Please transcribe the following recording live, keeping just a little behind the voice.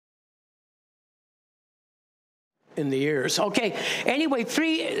in the ears. Okay, anyway,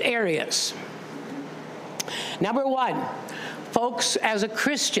 3 areas. Number 1, folks, as a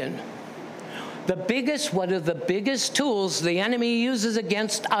Christian, one of the biggest tools the enemy uses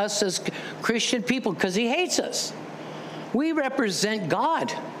against us as Christian people, because he hates us. We represent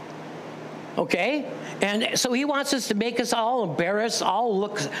God, okay? And so he wants us to make us all embarrassed, all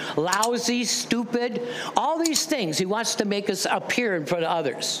look lousy, stupid, all these things. He wants to make us appear in front of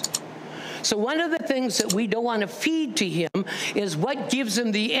others. So one of the things that we don't want to feed to him is what gives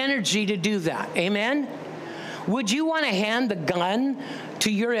him the energy to do that. Amen? Would you want to hand the gun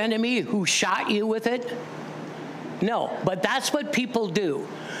to your enemy who shot you with it? No, but that's what people do.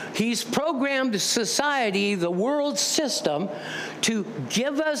 He's programmed society, the world system, to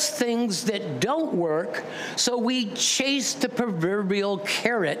give us things that don't work, so we chase the proverbial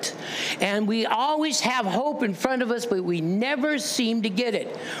carrot. And we always have hope in front of us, but we never seem to get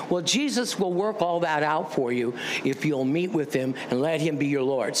it. Well, Jesus will work all that out for you if you'll meet with him and let him be your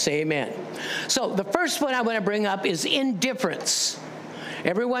Lord. Say amen. So the first one I want to bring up is indifference.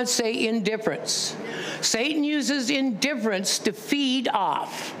 Everyone say indifference. Satan uses indifference to feed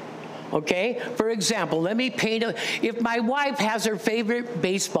off. Okay, for example, let me paint if my wife has her favorite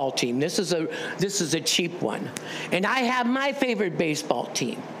baseball team, this is a cheap one, and I have my favorite baseball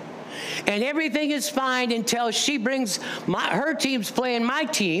team, and everything is fine until she brings her team's playing my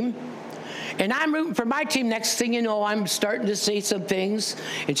team, and I'm rooting for my team. Next thing you know, I'm starting to say some things,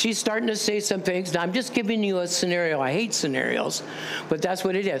 and she's starting to say some things. Now, I'm just giving you a scenario. I hate scenarios, but that's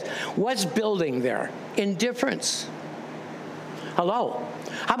what it is. What's building there? Indifference. Hello.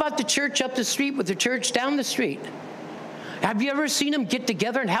 How about the church up the street with the church down the street? Have you ever seen them get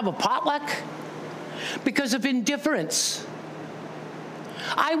together and have a potluck? Because of indifference.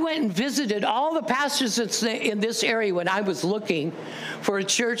 I went and visited all the pastors in this area when I was looking for a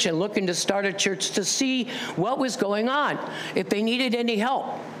church and looking to start a church to see what was going on, if they needed any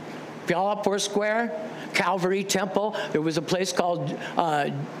help. Puyallup, Foursquare, Calvary Temple. There was a place called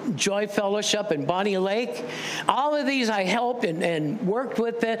Joy Fellowship in Bonnie Lake. All of these I helped and worked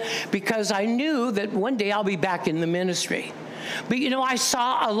with it because I knew that one day I'll be back in the ministry. But you know, I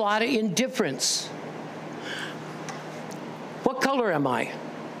saw a lot of indifference. What color am I?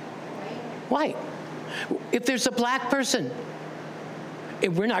 White. If there's a black person,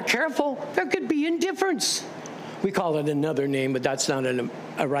 if we're not careful, there could be indifference. We call it another name, but that's not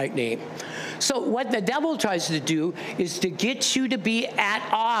a right name. So what the devil tries to do is to get you to be at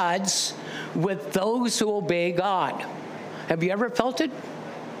odds with those who obey God. Have you ever felt it?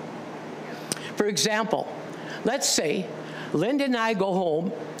 For example, let's say Linda and I go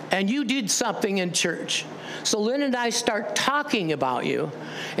home and you did something in church. So Linda and I start talking about you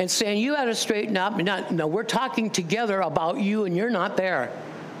and saying, you got to straighten up. No, we're talking together about you and you're not there.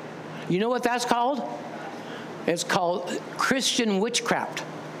 You know what that's called? It's called Christian witchcraft.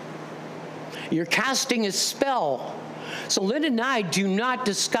 You're casting a spell. So Linda and I do not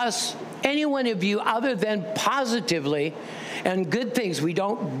discuss any one of you other than positively and good things. We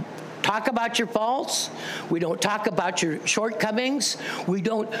don't talk about your faults. We don't talk about your shortcomings. We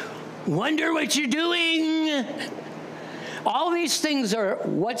don't wonder what you're doing. All these things are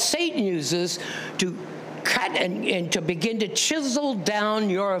what Satan uses to cut and to begin to chisel down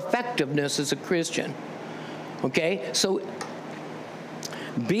your effectiveness as a Christian. Okay? So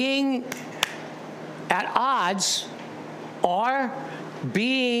being at odds or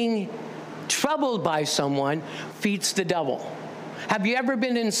being troubled by someone feeds the devil. Have you ever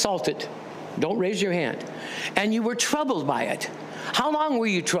been insulted? Don't raise your hand. And you were troubled by it. How long were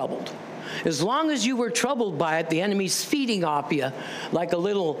you troubled? As long as you were troubled by it, the enemy's feeding off you like a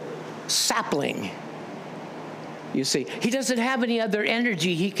little sapling. You see, he doesn't have any other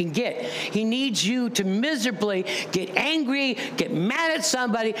energy he can get. He needs you to miserably get angry, get mad at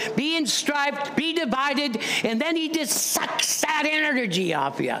somebody, be in strife, be divided, and then he just sucks that energy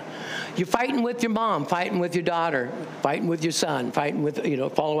off you. You're fighting with your mom, fighting with your daughter, fighting with your son, fighting with,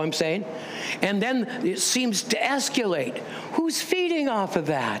 follow what I'm saying? And then it seems to escalate. Who's feeding off of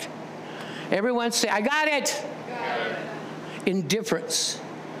that? Everyone say, I got it. Indifference.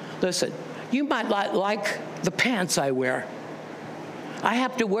 Listen, you might not like the pants I wear. I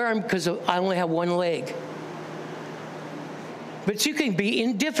have to wear them because I only have one leg. But you can be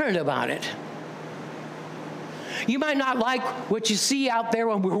indifferent about it. You might not like what you see out there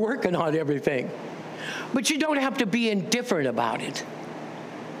when we're working on everything. But you don't have to be indifferent about it.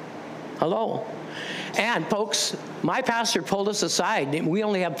 Hello. And folks, my pastor pulled us aside. We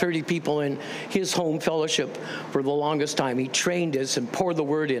only have 30 people in his home fellowship for the longest time. He trained us and poured the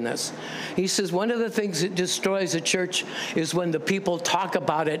word in us. He says one of the things that destroys a church is when the people talk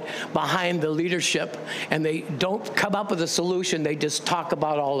about it behind the leadership and they don't come up with a solution. They just talk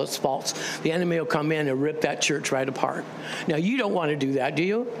about all its faults. The enemy will come in and rip that church right apart. Now, you don't want to do that, do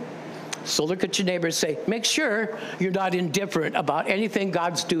you? So look at your neighbor and say, make sure you're not indifferent about anything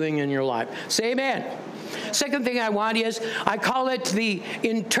God's doing in your life. Say amen. Second thing I want is, I call it the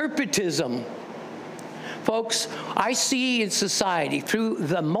interpretism. Folks, I see in society through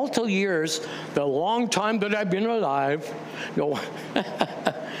the multiple years, the long time that I've been alive,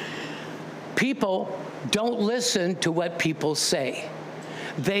 people don't listen to what people say.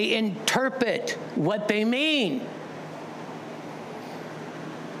 They interpret what they mean.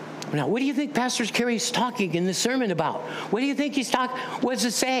 Now, what do you think Pastor Kerry's talking in the sermon about? What do you think he's talking? What does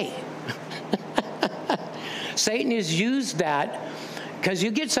it say? Satan has used that because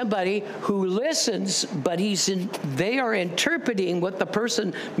you get somebody who listens, but they are interpreting what the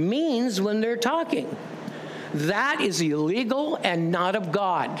person means when they're talking. That is illegal and not of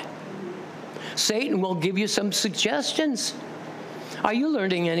God. Satan will give you some suggestions. Are you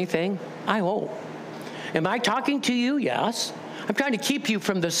learning anything? I hope. Am I talking to you? Yes. I'm trying to keep you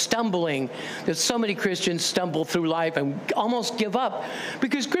from the stumbling that so many Christians stumble through life and almost give up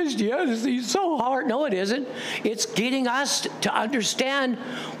because Christianity is so hard. No, it isn't. It's getting us to understand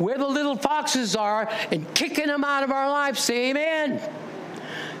where the little foxes are and kicking them out of our lives. Say amen.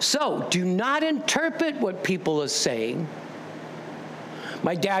 So do not interpret what people are saying.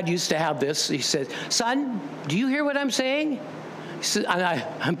 My dad used to have this. He said, son, do you hear what I'm saying? He says,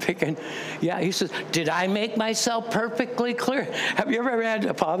 I'm thinking, yeah. He says, did I make myself perfectly clear? Have you ever had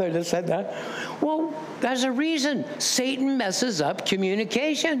a father that said that? Well, there's a reason. Satan messes up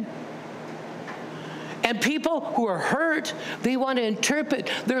communication. And people who are hurt, they want to interpret.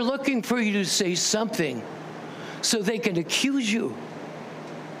 They're looking for you to say something so they can accuse you.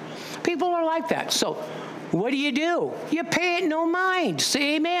 People are like that. So what do? You pay it no mind.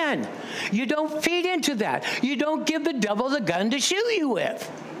 Say amen. You don't feed into that. You don't give the devil the gun to shoot you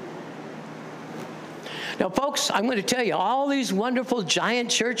with. Now, folks, I'm going to tell you, all these wonderful giant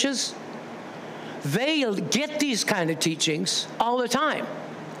churches, they get these kind of teachings all the time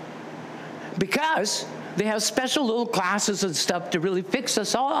because they have special little classes and stuff to really fix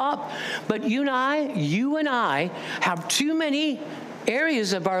us all up. But you and I have too many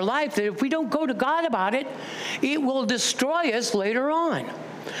areas of our life that if we don't go to God about it, it will destroy us later on.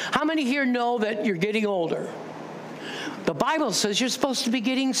 How many here know that you're getting older? The Bible says you're supposed to be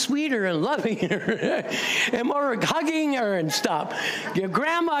getting sweeter and loving her and more hugging her and stuff. Your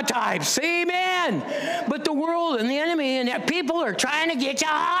grandma type, say amen. But the world and the enemy and people are trying to get you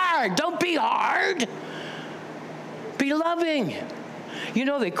hard. Don't be hard. Be loving. You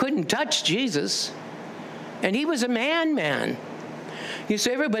know, they couldn't touch Jesus, and he was a man. You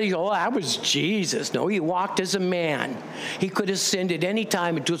say, everybody goes, oh, that was Jesus. No, he walked as a man. He could have sinned at any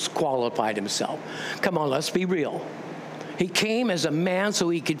time and disqualified himself. Come on, let's be real. He came as a man so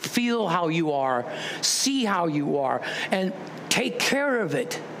he could feel how you are, see how you are, and take care of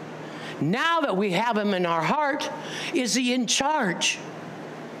it. Now that we have him in our heart, is he in charge?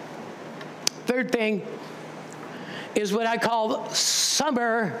 Third thing is what I call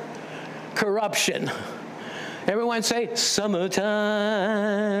summer corruption. Everyone say, summertime,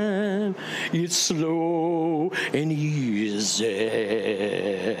 it's slow and easy.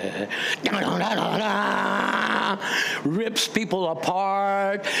 Rips people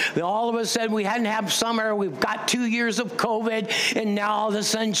apart. All of a sudden, we hadn't had summer. We've got 2 years of COVID, and now all the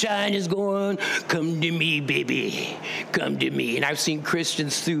sunshine is going, come to me, baby, come to me. And I've seen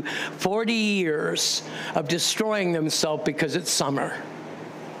Christians through 40 years of destroying themselves because it's summer.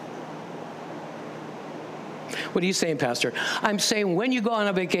 What are you saying, Pastor? I'm saying when you go on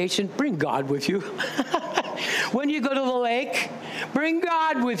a vacation, bring God with you. When you go to the lake, bring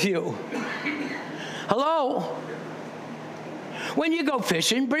God with you. Hello? When you go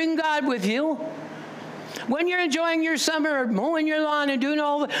fishing, bring God with you. When you're enjoying your summer, mowing your lawn and doing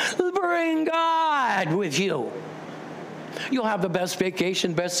all that, bring God with you. You'll have the best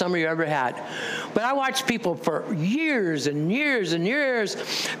vacation, best summer you ever had. But I watch people for years and years and years.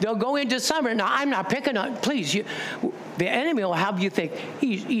 They'll go into summer. Now, I'm not picking on, please, the enemy will have you think,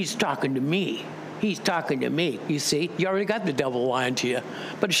 he's talking to me. He's talking to me. You see, you already got the devil lying to you.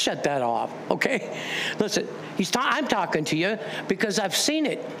 But shut that off, okay? Listen, I'm talking to you because I've seen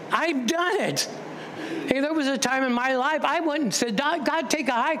it. I've done it. Hey, there was a time in my life I went and said, God, take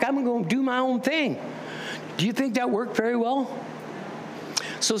a hike. I'm going to do my own thing. Do you think that worked very well?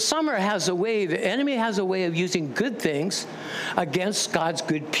 So summer has a way, the enemy has a way of using good things against God's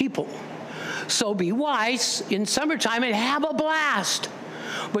good people. So be wise in summertime and have a blast.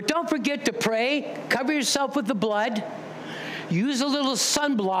 But don't forget to pray, cover yourself with the blood, use a little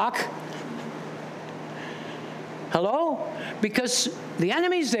sunblock. Hello? Because the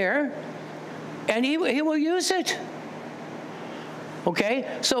enemy's there, and he will use it.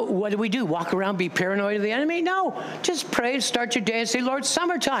 Okay? So what do? Walk around, be paranoid of the enemy? No. Just pray and start your day and say, Lord,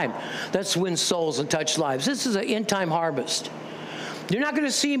 summertime. Let's win souls and touch lives. This is an end-time harvest. You're not going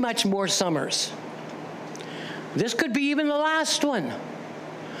to see much more summers. This could be even the last one.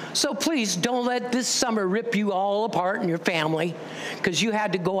 So please don't let this summer rip you all apart and your family because you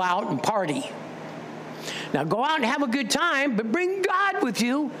had to go out and party. Now go out and have a good time, but bring God with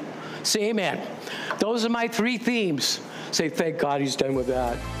you. Say amen. Those are my 3 themes. Say, thank God he's done with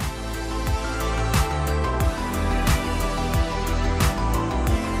that.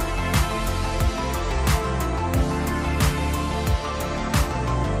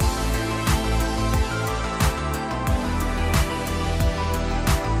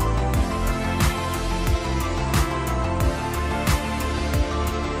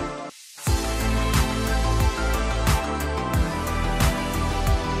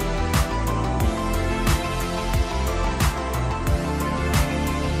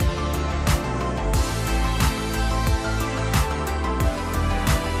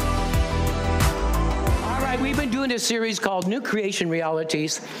 A series called New Creation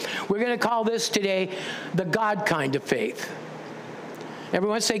Realities. We're going to call this today the God kind of faith.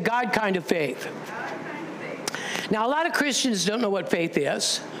 Everyone say God kind of faith. Now, a lot of Christians don't know what faith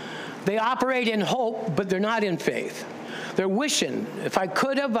is. They operate in hope, but they're not in faith. They're wishing. If I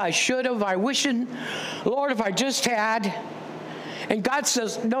could have, I should have. I wishing, Lord, if I just had. And God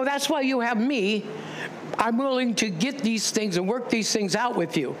says, no, that's why you have me. I'm willing to get these things and work these things out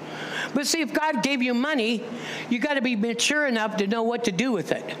with you. But see, if God gave you money, you got to be mature enough to know what to do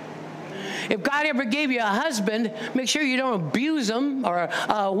with it. If God ever gave you a husband, make sure you don't abuse him, or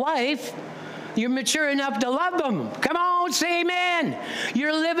a wife. You're mature enough to love them. Come on, say amen.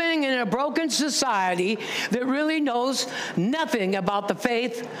 You're living in a broken society that really knows nothing about the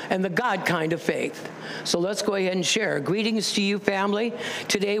faith and the God kind of faith. So let's go ahead and share. Greetings to you, family.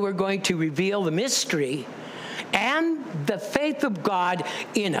 Today we're going to reveal the mystery and the faith of God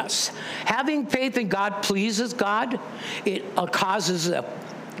in us. Having faith in God pleases God. It causes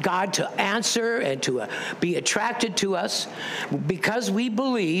God to answer and to be attracted to us because we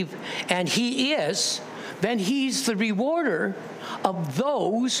believe, and he is, then he's the rewarder of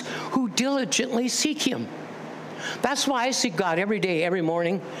those who diligently seek him. That's why I seek God every day, every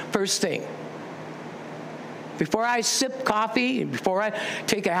morning, first thing. Before I sip coffee, before I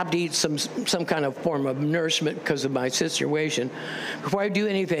have to eat some kind of form of nourishment because of my situation, before I do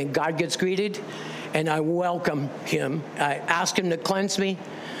anything, God gets greeted, and I welcome him. I ask him to cleanse me.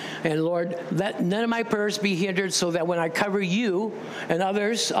 And Lord, let none of my prayers be hindered, so that when I cover you and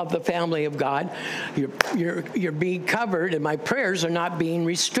others of the family of God, you're being covered, and my prayers are not being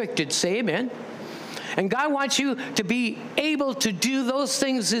restricted. Say amen. And God wants you to be able to do those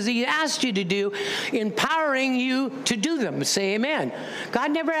things as he asked you to do, empowering you to do them. Say amen.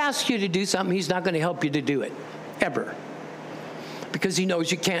 God never asks you to do something he's not going to help you to do it, ever. Because he knows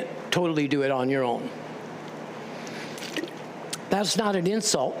you can't totally do it on your own. That's not an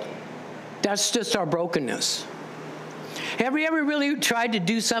insult. That's just our brokenness. Have you ever really tried to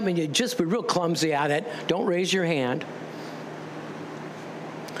do something and you just were real clumsy at it? Don't raise your hand.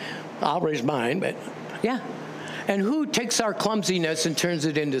 I'll raise mine, but yeah. And who takes our clumsiness and turns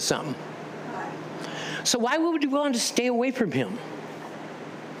it into something? So why would we want to stay away from him?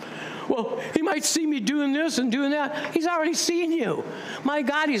 Well, he might see me doing this and doing that. He's already seen you. My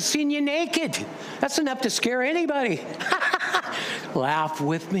God, he's seen you naked. That's enough to scare anybody. Laugh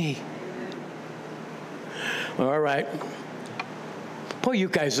with me. All right. Boy, you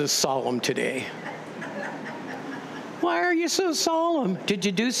guys are solemn today. Why are you so solemn? Did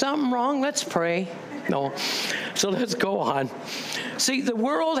you do something wrong? Let's pray. No. So let's go on. See, the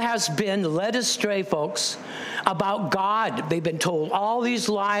world has been led astray, folks, about God. They've been told all these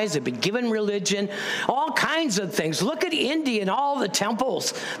lies. They've been given religion, all kinds of things. Look at India and all the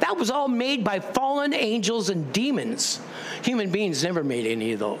temples. That was all made by fallen angels and demons. Human beings never made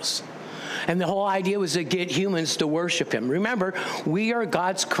any of those. And the whole idea was to get humans to worship him. Remember, we are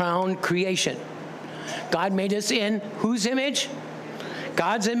God's crown creation. God made us in whose image?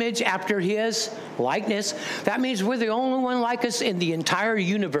 God's image, after his likeness. That means we're the only one like us in the entire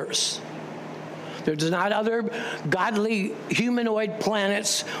universe. There's not other godly humanoid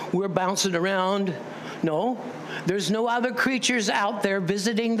planets we're bouncing around. No. there's no other creatures out there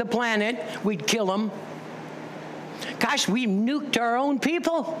visiting the planet, we'd kill them. Gosh, we nuked our own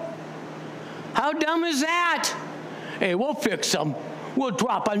people. How dumb is that? Hey, we'll fix them. We'll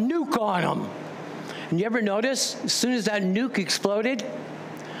drop a nuke on them. And you ever notice, as soon as that nuke exploded,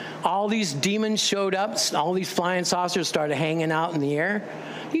 all these demons showed up, all these flying saucers started hanging out in the air?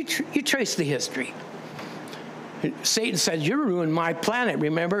 You trace the history. Satan said, you ruined my planet.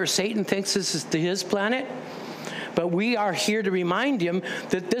 Remember, Satan thinks this is his planet. But we are here to remind him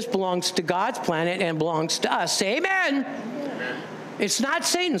that this belongs to God's planet and belongs to us. Say amen. Amen. It's not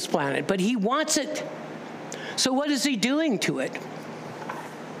Satan's planet, but he wants it. So what is he doing to it?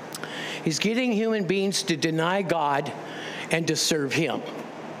 He's getting human beings to deny God and to serve him.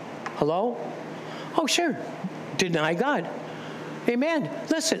 Hello? Oh, sure. Deny God. Amen.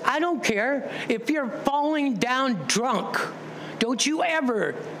 Listen, I don't care if you're falling down drunk. Don't you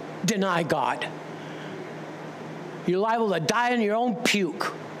ever deny God. You're liable to die in your own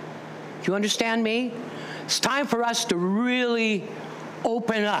puke. Do you understand me? It's time for us to really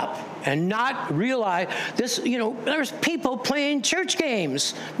open up and not realize this. You know, there's people playing church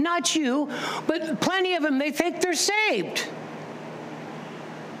games. Not you, but plenty of them, they think they're saved.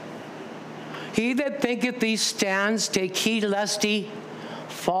 He that thinketh these stands, take heed lest he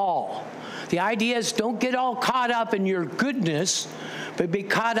fall. The idea is don't get all caught up in your goodness, but be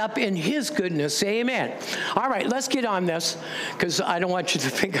caught up in his goodness. Say amen. All right, let's get on this, because I don't want you to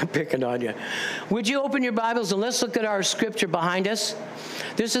think I'm picking on you. Would you open your Bibles and let's look at our scripture behind us.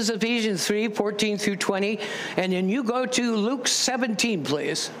 This is Ephesians 3, 14 through 20. And then you go to Luke 17,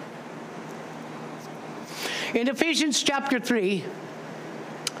 please. In Ephesians chapter 3,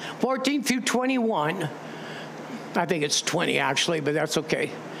 14 through 21, I think it's 20 actually, but that's okay.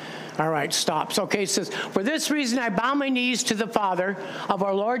 All right, stops. Okay, it says, for this reason I bow my knees to the Father of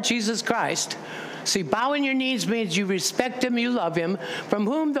our Lord Jesus Christ. See, bowing your knees means you respect him, you love him, from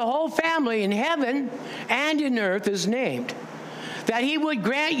whom the whole family in heaven and in earth is named. That he would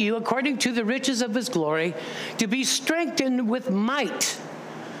grant you, according to the riches of his glory, to be strengthened with might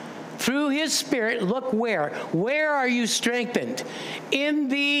through his Spirit. Look where? Where are you strengthened? In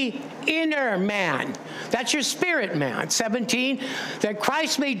the inner man. That's your spirit man. 17, that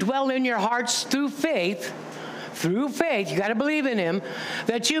Christ may dwell in your hearts through faith. Through faith, you got to believe in him,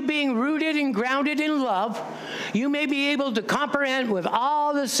 that you being rooted and grounded in love, you may be able to comprehend with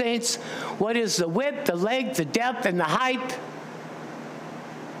all the saints what is the width, the length, the depth, and the height.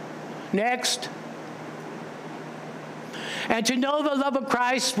 Next. And to know the love of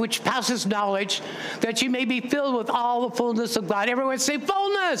Christ, which passes knowledge, that you may be filled with all the fullness of God. Everyone say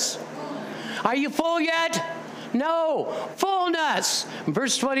fullness. Are you full yet? No. Fullness.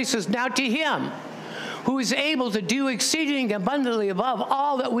 Verse 20 says, now to him who is able to do exceeding abundantly above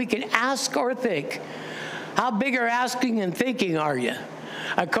all that we can ask or think. How big are asking and thinking are you?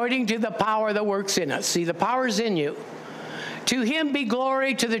 According to the power that works in us. See, the power's in you. To him be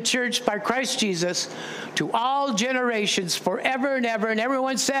glory to the church by Christ Jesus, to all generations, forever and ever. And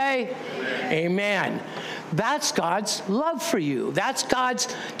everyone say, amen. Amen. That's God's love for you. That's God's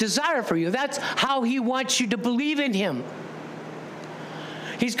desire for you. That's how he wants you to believe in him.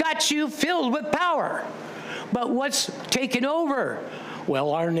 He's got you filled with power. But what's taken over?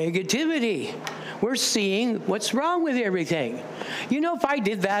 Well, our negativity. We're seeing what's wrong with everything. You know, if I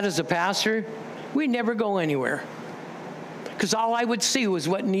did that as a pastor, we'd never go anywhere. Because all I would see was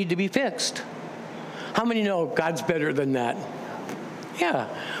what needed to be fixed. How many know God's better than that? Yeah.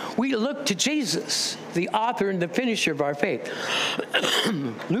 We look to Jesus, the author and the finisher of our faith.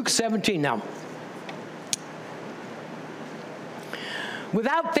 Luke 17 now.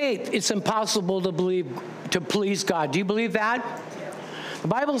 Without faith, it's impossible to please God. Do you believe that? The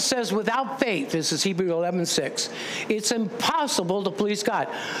Bible says without faith, this is Hebrews 11:6, it's impossible to please God.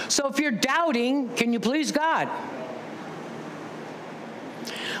 So if you're doubting, can you please God?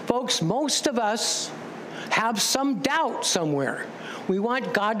 Folks, most of us have some doubt somewhere. We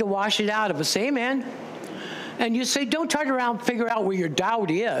want God to wash it out of us. Amen. And you say, don't turn around and figure out where your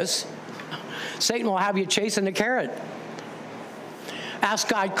doubt is. Satan will have you chasing the carrot. Ask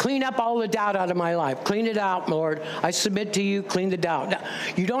God, clean up all the doubt out of my life. Clean it out, Lord. I submit to you, clean the doubt. Now,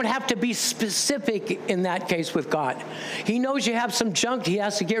 you don't have to be specific in that case with God. He knows you have some junk he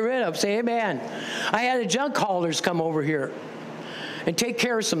has to get rid of. Say amen. I had a junk haulers come over here and take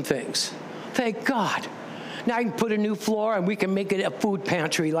care of some things. Thank God. Now I can put a new floor and we can make it a food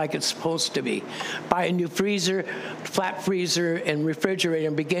pantry like it's supposed to be. Buy a new freezer, flat freezer, and refrigerator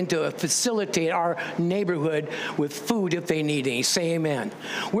and begin to facilitate our neighborhood with food if they need any. Say amen.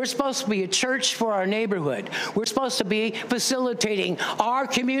 We're supposed to be a church for our neighborhood. We're supposed to be facilitating our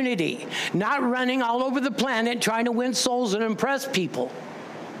community, not running all over the planet trying to win souls and impress people.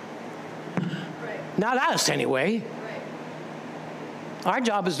 Right. Not us, anyway. Our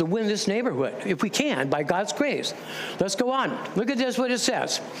job is to win this neighborhood, if we can, by God's grace. Let's go on. Look at this, what it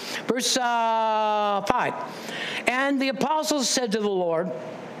says. Verse 5. And the apostles said to the Lord,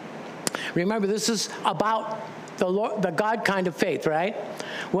 remember, this is about the Lord, the God kind of faith, right?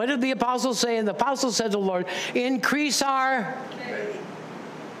 What did the apostles say? And the apostles said to the Lord, increase our faith.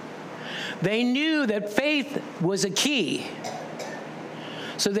 They knew that faith was a key.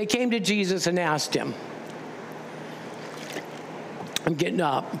 So they came to Jesus and asked him. I'm getting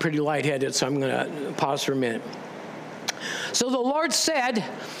pretty lightheaded, so I'm going to pause for a minute. So the Lord said,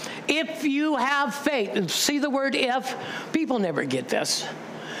 if you have faith, and see the word if? People never get this.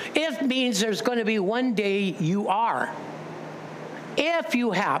 If means there's going to be one day you are. If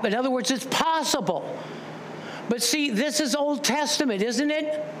you have. In other words, it's possible. But see, this is Old Testament, isn't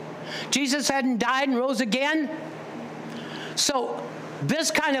it? Jesus hadn't died and rose again. So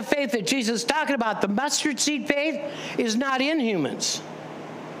this kind of faith that Jesus is talking about, the mustard seed faith, is not in humans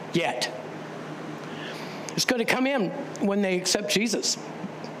yet. It's going to come in when they accept Jesus.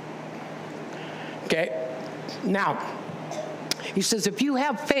 Okay? Now, he says, if you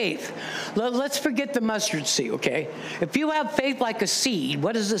have faith, let's forget the mustard seed, okay? If you have faith like a seed,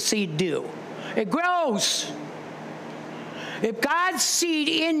 what does a seed do? It grows. If God's seed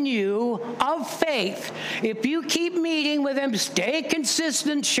in you of faith, if you keep meeting with him, stay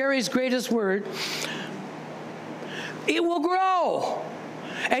consistent, Sherry's greatest word, it will grow.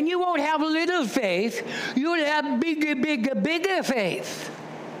 And you won't have little faith. You will have bigger faith.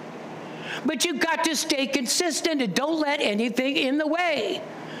 But you've got to stay consistent and don't let anything in the way.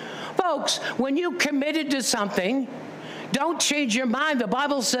 Folks, when you committed to something, don't change your mind. The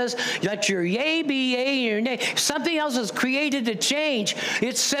Bible says, let your yea be yea and your nay. If something else is created to change,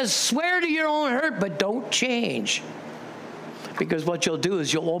 it says, swear to your own hurt, but don't change. Because what you'll do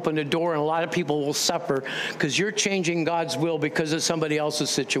is you'll open the door and a lot of people will suffer because you're changing God's will because of somebody else's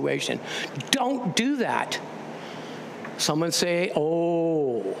situation. Don't do that. Someone say,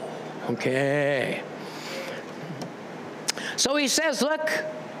 oh, okay. So he says, look,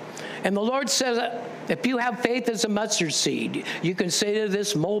 and the Lord says, if you have faith as a mustard seed, you can say to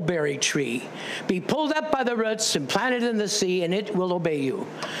this mulberry tree, be pulled up by the roots and planted in the sea, and it will obey you.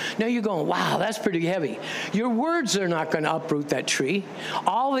 Now you're going, wow, that's pretty heavy. Your words are not going to uproot that tree.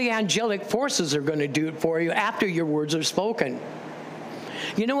 All the angelic forces are going to do it for you after your words are spoken.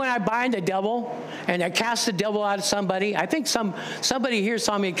 You know when I bind the devil and I cast the devil out of somebody? I think somebody here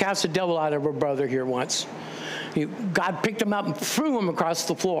saw me cast the devil out of a brother here once. God picked him up and threw him across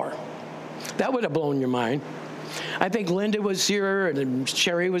the floor. That would have blown your mind. I think Linda was here and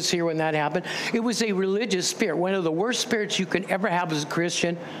Sherry was here when that happened. It was a religious spirit, one of the worst spirits you can ever have as a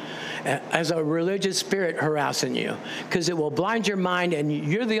Christian, as a religious spirit harassing you, because it will blind your mind and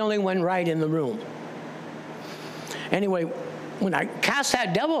you're the only one right in the room. Anyway, when I cast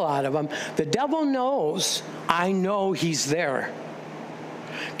that devil out of him, the devil knows I know he's there,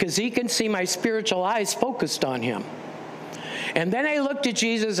 because he can see my spiritual eyes focused on him. And then I looked at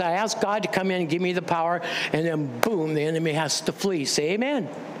Jesus, I asked God to come in and give me the power, and then boom, the enemy has to flee. Say amen.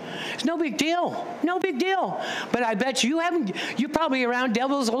 It's no big deal. No big deal. But I bet you're probably around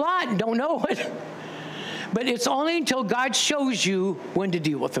devils a lot and don't know it. But it's only until God shows you when to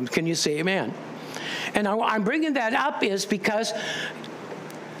deal with them. Can you say amen? And I'm bringing that up is because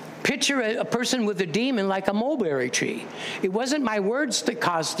picture a person with a demon like a mulberry tree. It wasn't my words that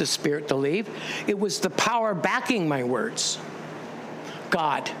caused the spirit to leave. It was the power backing my words.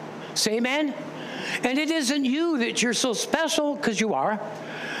 God. Say amen? And it isn't you that you're so special, because you are.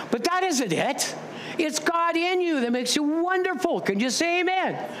 But that isn't it. It's God in you that makes you wonderful. Can you say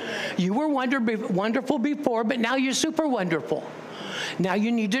amen? You were wonderful before, but now you're super wonderful. Now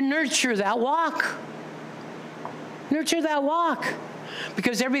you need to nurture that walk. Nurture that walk.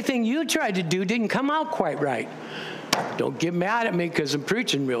 Because everything you tried to do didn't come out quite right. Don't get mad at me because I'm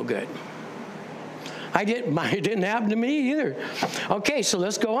preaching real good. It didn't happen to me either. Okay, so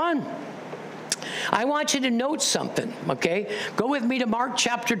let's go on. I want you to note something, okay? Go with me to Mark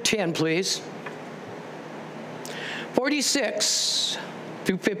chapter 10, please. 46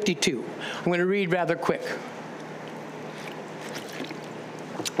 through 52. I'm going to read rather quick.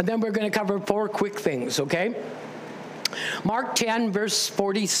 And then we're going to cover 4 quick things, okay? Mark 10, verse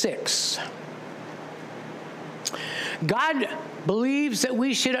 46. God believes that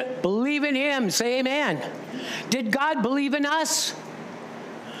we should believe in him. Say amen. Did God believe in us?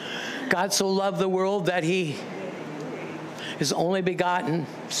 God so loved the world that he his only begotten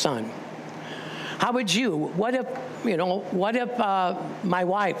Son. How would you? What if, my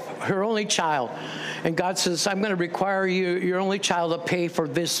wife, her only child, and God says, I'm going to require you, your only child, to pay for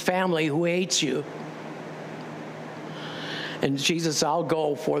this family who hates you. And Jesus, I'll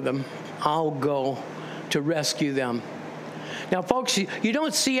go for them. I'll go to rescue them. Now, folks, you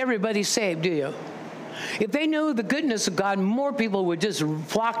don't see everybody saved, do you? If they knew the goodness of God, more people would just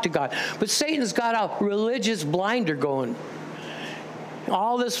flock to God. But Satan's got a religious blinder going.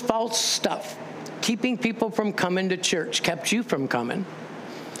 All this false stuff, keeping people from coming to church, kept you from coming.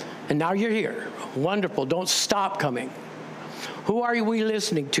 And now you're here. Wonderful. Don't stop coming. Who are we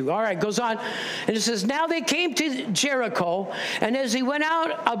listening to? All right, goes on. And it says, now they came to Jericho, and as he went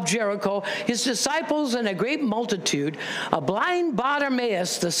out of Jericho, his disciples and a great multitude, a blind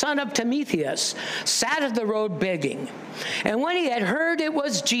Bartimaeus, the son of Timaeus, sat at the road begging. And when he had heard it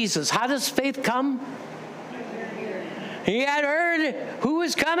was Jesus, how does faith come? He had heard who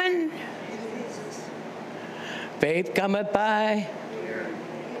was coming? Faith cometh by.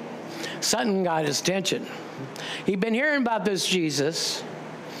 Something got his attention. He'd been hearing about this Jesus.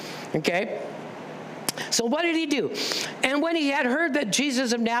 Okay? So what did he do? And when he had heard that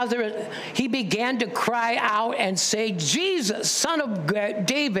Jesus of Nazareth, he began to cry out and say, Jesus, son of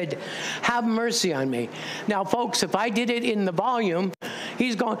David, have mercy on me. Now, folks, if I did it in the volume,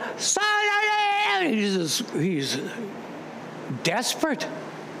 he's going, son of David. He's desperate.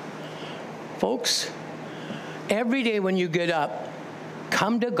 Folks, every day when you get up,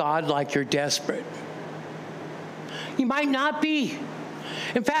 come to God like you're desperate. You might not be.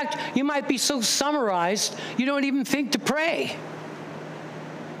 In fact, you might be so summarized, you don't even think to pray.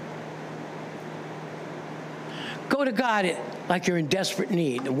 Go to God like you're in desperate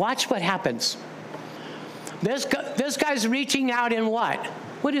need. And watch what happens. This guy's reaching out in what?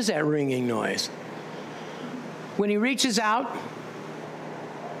 What is that ringing noise? When he reaches out,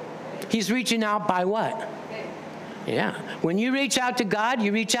 he's reaching out by what? Yeah. When you reach out to God,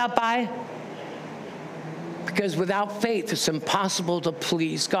 you reach out by? Because without faith, it's impossible to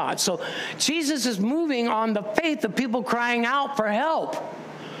please God. So Jesus is moving on the faith of people crying out for help.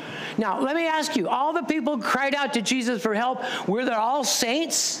 Now, let me ask you, all the people who cried out to Jesus for help, were they all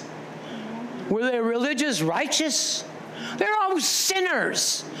saints? Were they religious, righteous? They're all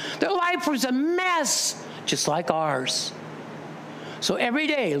sinners. Their life was a mess, just like ours. So every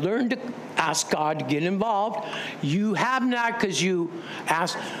day, learn to ask God to get involved. You have not because you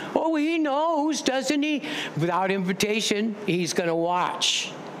ask, oh, he knows, doesn't he? Without invitation, he's going to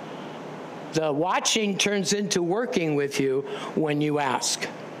watch. The watching turns into working with you when you ask.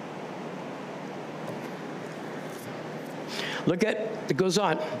 Look at, it goes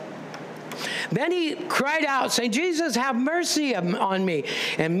on. Then he cried out, saying, Jesus, have mercy on me.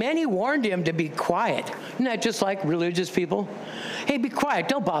 And many warned him to be quiet. Isn't that just like religious people? Hey, be quiet.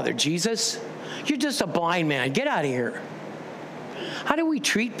 Don't bother Jesus. You're just a blind man. Get out of here. How do we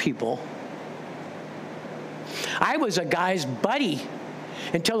treat people? I was a guy's buddy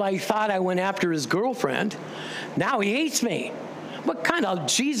until I thought I went after his girlfriend. Now he hates me. What kind of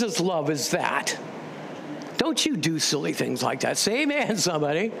Jesus love is that? Don't you do silly things like that. Say amen,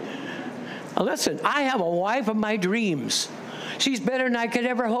 somebody. Listen, I have a wife of my dreams. She's better than I could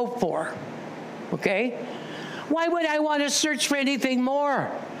ever hope for. Okay? Why would I want to search for anything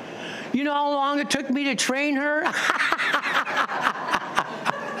more? You know how long it took me to train her?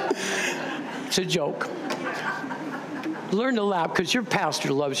 It's a joke. Learn to laugh because your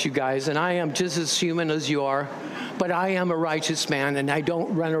pastor loves you guys, and I am just as human as you are, but I am a righteous man, and I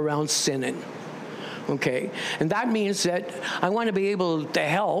don't run around sinning. Okay, and that means that I want to be able to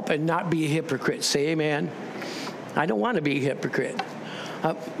help and not be a hypocrite. Say amen. I don't want to be a hypocrite.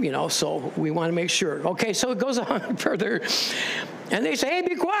 So we want to make sure. Okay, so it goes on further. And they say, hey,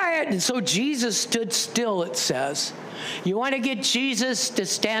 be quiet. And so Jesus stood still, it says. You want to get Jesus to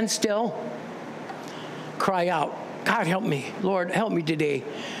stand still? Cry out, God, help me. Lord, help me today.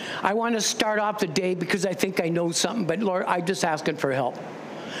 I want to start off the day because I think I know something, but Lord, I'm just asking for help.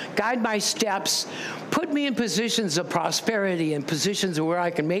 Guide my steps. Put me in positions of prosperity and positions where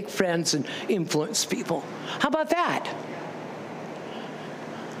I can make friends and influence people. How about that?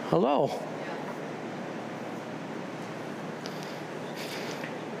 Hello.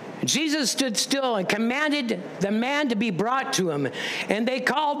 Jesus stood still and commanded the man to be brought to him. And they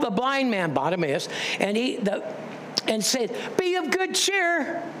called the blind man, Bartimaeus, and said, be of good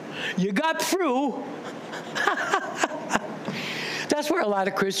cheer. You got through. That's where a lot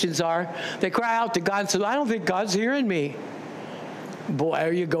of Christians are. They cry out to God and say, I don't think God's hearing me. Boy,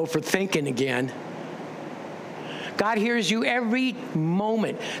 there you go for thinking again. God hears you every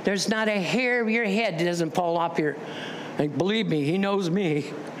moment. There's not a hair of your head that doesn't fall off here. And believe me, he knows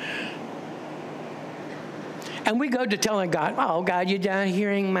me. And we go to telling God, oh, God, you're not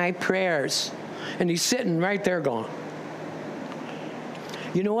hearing my prayers. And he's sitting right there going.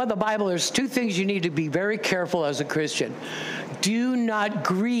 You know what? The Bible, there's two things you need to be very careful as a Christian. Do not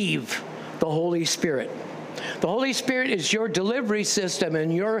grieve the Holy Spirit. The Holy Spirit is your delivery system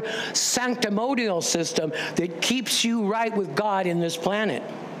and your sanctimonial system that keeps you right with God in this planet.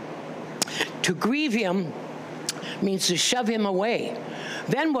 To grieve him means to shove him away.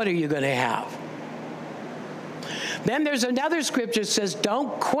 Then what are you going to have? Then there's another scripture that says,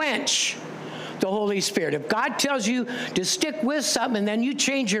 don't quench the Holy Spirit. If God tells you to stick with something and then you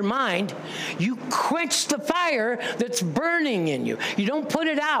change your mind, you quench the fire that's burning in you. You don't put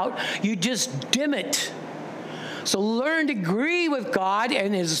it out, you just dim it. So learn to agree with God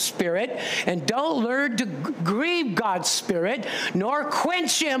and his Spirit, and don't learn to grieve God's Spirit, nor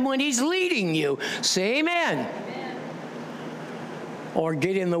quench him when he's leading you. Say amen. Amen. Or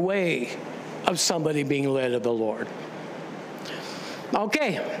get in the way of somebody being led of the Lord.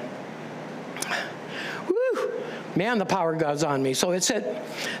 Okay. Woo. Man, the power of God's on me. So it said,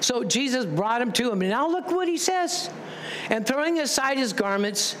 so Jesus brought him to him. And now look what he says. And throwing aside his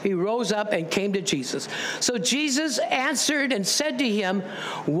garments, he rose up and came to Jesus. So Jesus answered and said to him,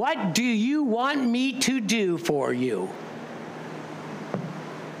 what do you want me to do for you?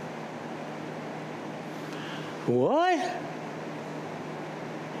 What?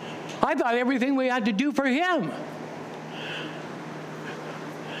 I thought everything we had to do for him.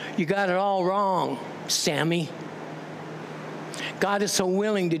 You got it all wrong, Sammy. God is so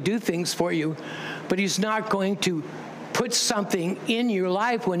willing to do things for you, but he's not going to put something in your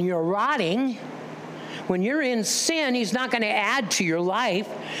life when you're rotting. When you're in sin, he's not going to add to your life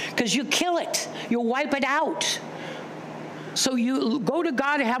because you kill it. You'll wipe it out. So you go to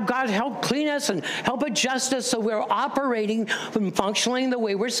God and have God help clean us and help adjust us so we're operating and functioning the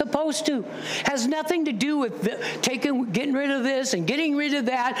way we're supposed to. Has nothing to do with getting rid of this and getting rid of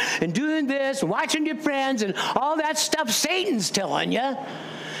that and doing this and watching your friends and all that stuff Satan's telling you.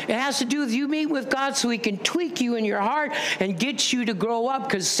 It has to do with you meeting with God so he can tweak you in your heart and get you to grow up,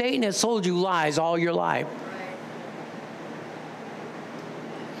 because Satan has told you lies all your life.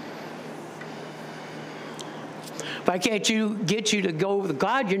 If I can't get you to go with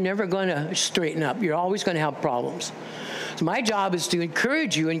God, you're never going to straighten up. You're always going to have problems. So my job is to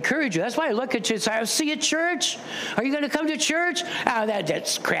encourage you. That's why I look at you and say, I see you at church. Are you going to come to church? Oh,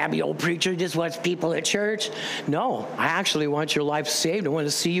 that's crabby old preacher just wants people at church. No, I actually want your life saved. I want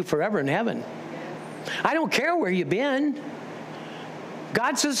to see you forever in heaven. I don't care where you've been.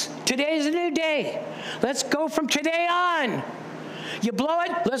 God says, today is a new day. Let's go from today on. You blow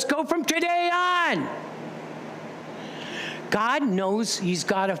it, let's go from today on. God knows he's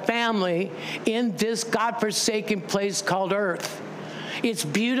got a family in this godforsaken place called earth. It's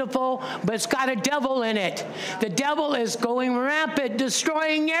beautiful, but it's got a devil in it. The devil is going rampant,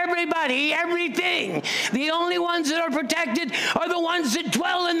 destroying everybody, everything. The only ones that are protected are the ones that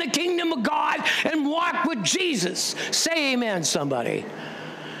dwell in the kingdom of God and walk with Jesus. Say amen, somebody.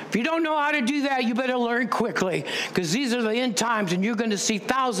 If you don't know how to do that, you better learn quickly, because these are the end times, and you're going to see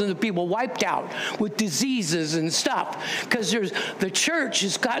thousands of people wiped out with diseases and stuff, because the church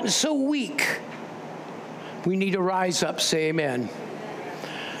has gotten so weak. We need to rise up. Say amen.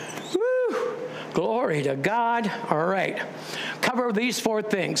 Woo! Glory to God. All right. Cover these four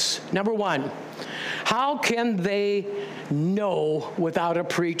things. Number one, how can they know without a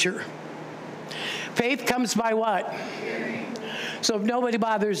preacher? Faith comes by what? So if nobody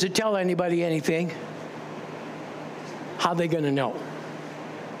bothers to tell anybody anything, how are they going to know?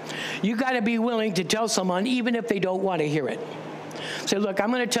 You got to be willing to tell someone even if they don't want to hear it. Say, look,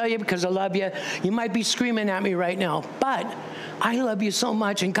 I'm going to tell you because I love you. You might be screaming at me right now, but I love you so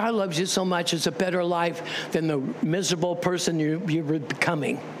much, and God loves you so much. It's a better life than the miserable person you're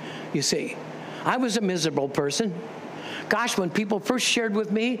becoming, you see. I was a miserable person. Gosh, when people first shared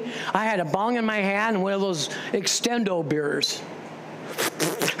with me, I had a bong in my hand and one of those extendo beers.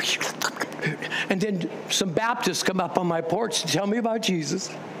 And then some Baptists come up on my porch to tell me about Jesus.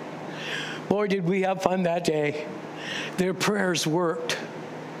 Boy, did we have fun that day. Their prayers worked.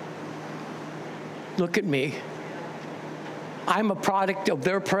 Look at me. I'm a product of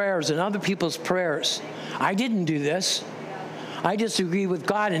their prayers and other people's prayers. I didn't do this. I just agreed with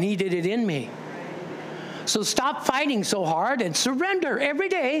God, and he did it in me. So stop fighting so hard and surrender every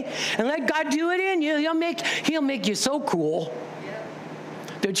day and let God do it in you. He'll make you so cool.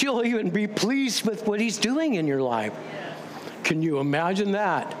 that you'll even be pleased with what he's doing in your life. Can you imagine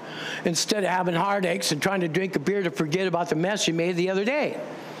that? Instead of having heartaches and trying to drink a beer to forget about the mess you made the other day.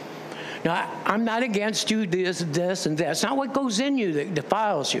 Now, I'm not against you, this, and that. It's not what goes in you that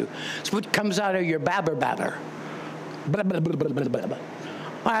defiles you. It's what comes out of your babber. Blah, blah, blah, blah, blah, blah.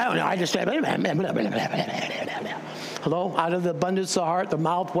 I don't know. I just say, hello? Out of the abundance of the heart, the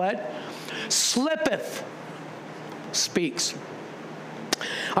mouth what? Slippeth. Speaks.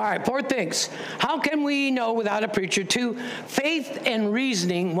 All right, 4 things. How can we know without a preacher? 2, faith and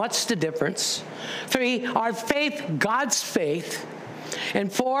reasoning. What's the difference? 3, our faith, God's faith.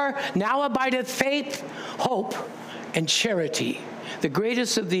 And 4, now abideth faith, hope, and charity. The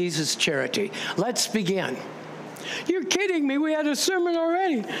greatest of these is charity. Let's begin. You're kidding me. We had a sermon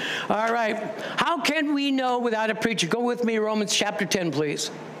already. All right. How can we know without a preacher? Go with me, Romans chapter 10,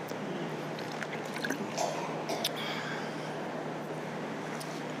 please.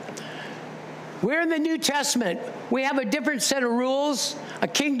 We're in the New Testament. We have a different set of rules, a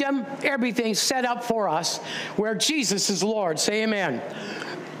kingdom, everything set up for us, where Jesus is Lord. Say amen.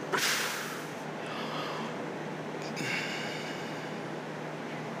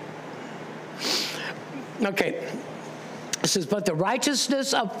 Okay. It says, but the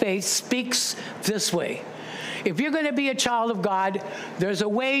righteousness of faith speaks this way. If you're going to be a child of God, there's a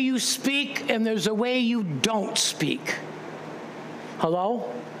way you speak and there's a way you don't speak.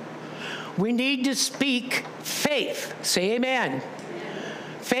 Hello? We need to speak faith. Say amen.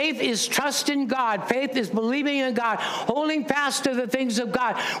 Faith is trust in God. Faith is believing in God, holding fast to the things of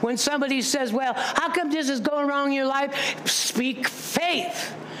God. When somebody says, well, how come this is going wrong in your life? Speak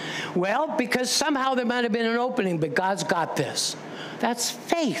faith. Well, because somehow there might have been an opening, but God's got this. That's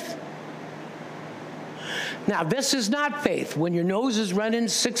faith. Now, this is not faith. When your nose is running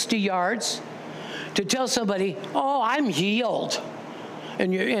 60 yards, to tell somebody, oh, I'm healed,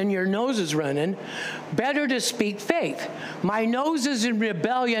 and your nose is running, better to speak faith. My nose is in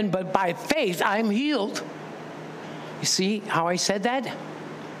rebellion, but by faith, I'm healed. You see how I said that?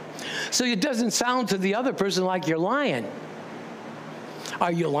 So it doesn't sound to the other person like you're lying.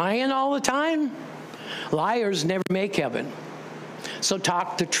 Are you lying all the time? Liars never make heaven. So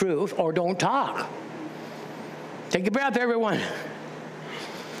talk the truth or don't talk. Take a breath, everyone.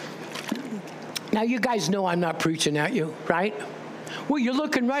 Now, you guys know I'm not preaching at you, right? Well, you're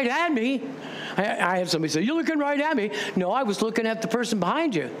looking right at me. I have somebody say, you're looking right at me. No, I was looking at the person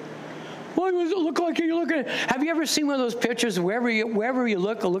behind you. What does it look like you're looking at? Have you ever seen one of those pictures wherever you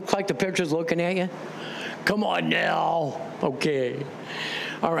look, it looks like the picture's looking at you? Come on now. Okay.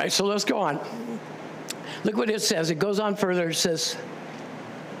 All right, so let's go on. Look what it says. It goes on further. It says,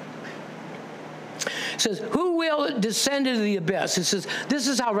 who will descend into the abyss? It says, this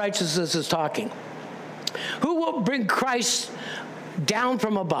is how righteousness is talking. Who will bring Christ down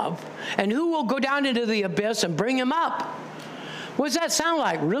from above? And who will go down into the abyss and bring him up? What does that sound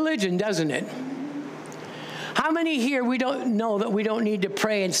like? Religion, doesn't it? How many here we don't know that we don't need to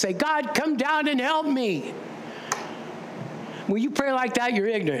pray and say, God, come down and help me? When you pray like that, you're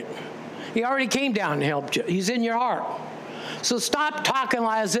ignorant. He already came down and helped you. He's in your heart. So stop talking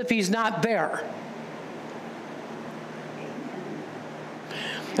as if he's not there.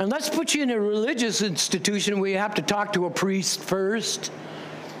 And let's put you in a religious institution where you have to talk to a priest first.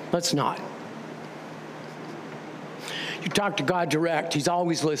 Let's not. You talk to God direct. He's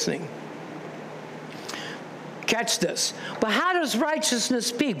always listening. Catch this. But how does righteousness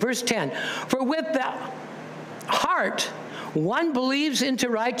speak? Verse 10. For with the heart one believes into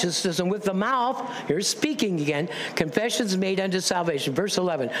righteousness, and with the mouth, here's speaking again, confession is made unto salvation. Verse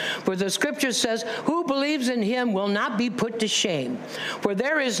 11. For the scripture says, who believes in him will not be put to shame. For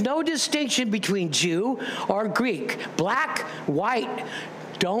there is no distinction between Jew or Greek, black, white.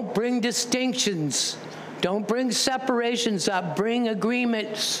 Don't bring distinctions. Don't bring separations up. Bring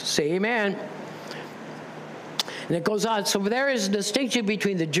agreements. Say amen. And it goes on. So there is a distinction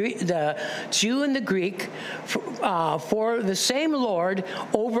between the Jew and the Greek. For the same Lord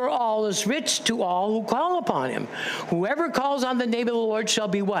over all is rich to all who call upon him. Whoever calls on the name of the Lord shall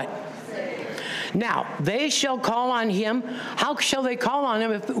be what? Saved. Now, they shall call on him. How shall they call on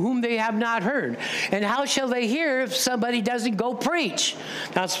him whom they have not heard? And how shall they hear if somebody doesn't go preach?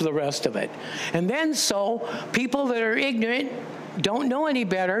 That's the rest of it. And then so people that are ignorant don't know any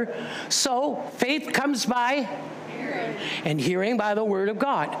better. So faith comes by and hearing by the word of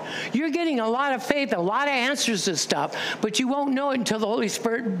God. You're getting a lot of faith, a lot of answers to stuff, but you won't know it until the Holy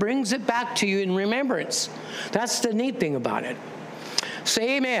Spirit brings it back to you in remembrance. That's the neat thing about it.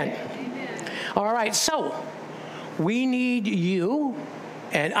 Say amen. Amen. All right, so we need you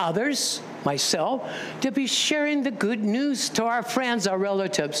and others myself, to be sharing the good news to our friends, our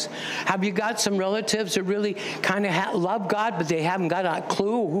relatives. Have you got some relatives that really kind of love God, but they haven't got a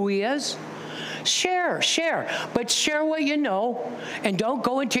clue who He is? Share. But share what you know, and don't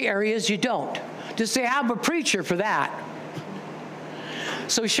go into areas you don't. Just say, I have a preacher for that.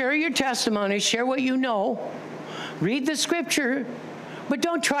 So share your testimony, share what you know, read the scripture, but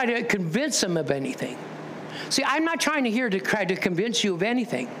don't try to convince them of anything. See, I'm not trying to try to convince you of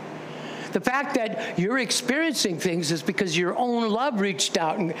anything. The fact that you're experiencing things is because your own love reached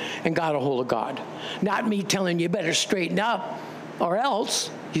out and got a hold of God. Not me telling you better straighten up or else,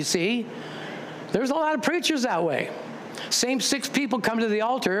 you see. There's a lot of preachers that way. Same 6 people come to the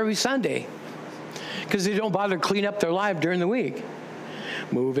altar every Sunday because they don't bother to clean up their life during the week.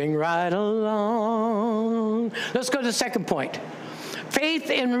 Moving right along. Let's go to the second point. Faith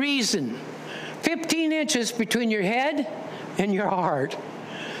and reason. 15 inches between your head and your heart.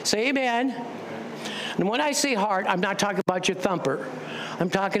 Say amen. And when I say heart, I'm not talking about your thumper. I'm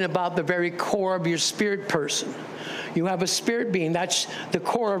talking about the very core of your spirit person. You have a spirit being. That's the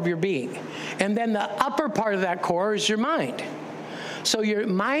core of your being. And then the upper part of that core is your mind. So your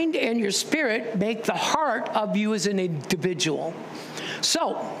mind and your spirit make the heart of you as an individual.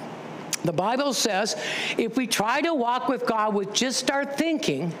 So the Bible says if we try to walk with God with just our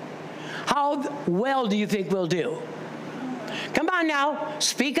thinking, how well do you think we'll do? Come on now,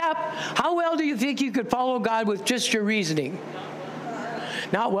 speak up. How well do you think you could follow God with just your reasoning?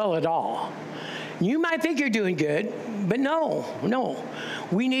 Not well at all. You might think you're doing good, but no.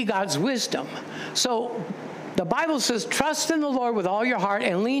 We need God's wisdom. So the Bible says, trust in the Lord with all your heart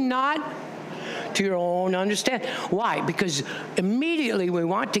and lean not to your own understanding. Why? Because immediately we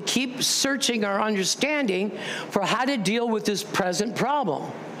want to keep searching our understanding for how to deal with this present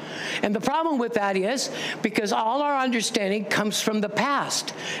problem. And the problem with that is because all our understanding comes from the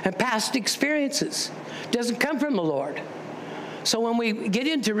past and past experiences. It doesn't come from the Lord. So when we get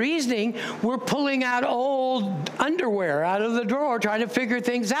into reasoning, we're pulling out old underwear out of the drawer trying to figure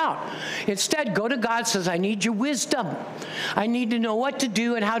things out. Instead, go to God and says, I need your wisdom. I need to know what to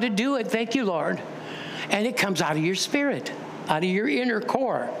do and how to do it. Thank you, Lord. And it comes out of your spirit, out of your inner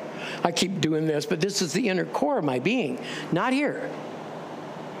core. I keep doing this, but this is the inner core of my being, not here.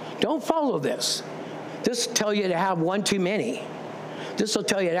 Don't follow this. This will tell you to have one too many. This will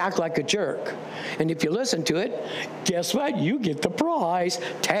tell you to act like a jerk. And if you listen to it, guess what? You get the prize.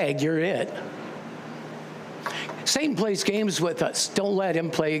 Tag, you're it. Satan plays games with us. Don't let him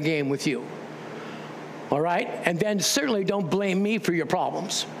play a game with you. All right? And then certainly don't blame me for your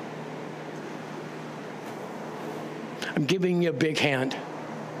problems. I'm giving you a big hand.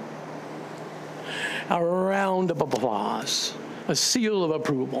 A round of applause. A seal of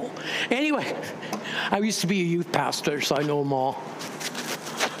approval. Anyway, I used to be a youth pastor, so I know them all.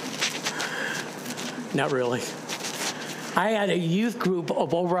 Not really. I had a youth group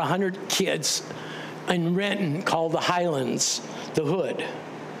of over 100 kids in Renton called the Highlands, the Hood.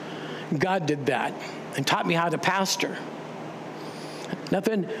 God did that and taught me how to pastor.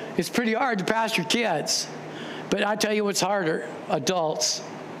 It's pretty hard to pastor kids, but I tell you what's harder, adults.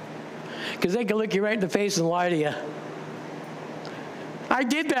 Because they can look you right in the face and lie to you. I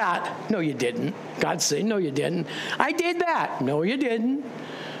did that. No, you didn't. God said, no, you didn't. I did that. No, you didn't.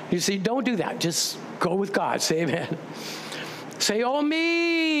 You see, don't do that. Just go with God. Say amen. Say, oh,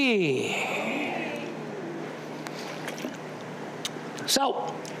 me.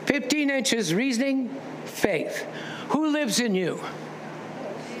 So, 15 inches, reasoning, faith. Who lives in you?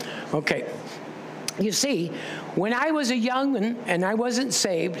 Okay. You see, when I was a young one and I wasn't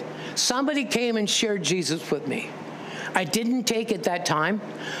saved, somebody came and shared Jesus with me. I didn't take it that time,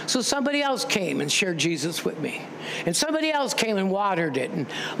 so somebody else came and shared Jesus with me. And somebody else came and watered it, and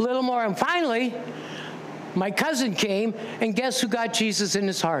a little more. And finally, my cousin came, and guess who got Jesus in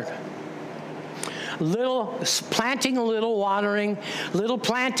his heart? Little planting, a little watering, little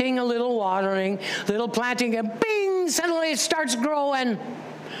planting, a little watering, little planting, and bing, suddenly it starts growing.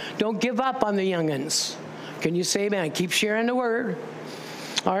 Don't give up on the youngins. Can you say amen? Keep sharing the word.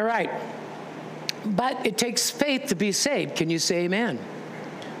 All right. But it takes faith to be saved. Can you say amen?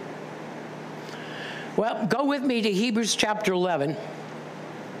 Well, go with me to Hebrews chapter 11.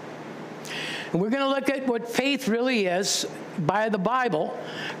 And we're going to look at what faith really is by the Bible.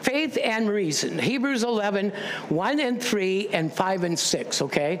 Faith and reason. Hebrews 11, 1 and 3 and 5 and 6,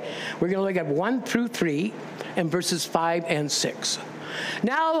 okay? We're going to look at 1 through 3 and verses 5 and 6.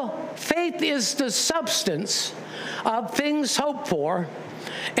 Now, faith is the substance of things hoped for,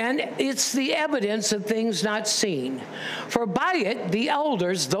 and it's the evidence of things not seen. For by it, the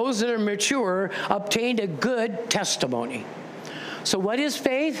elders, those that are mature, obtained a good testimony. So what is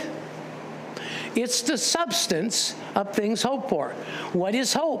faith? It's the substance of things hoped for. What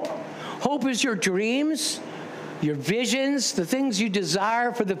is hope? Hope is your dreams, your visions, the things you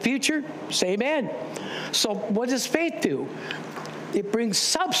desire for the future. Say amen. So what does faith do? It brings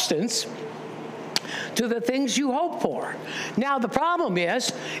substance to the things you hope for. Now, the problem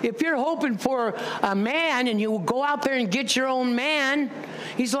is, if you're hoping for a man and you go out there and get your own man,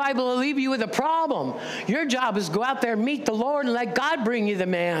 he's liable to leave you with a problem. Your job is to go out there and meet the Lord and let God bring you the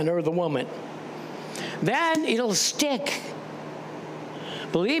man or the woman. Then it'll stick.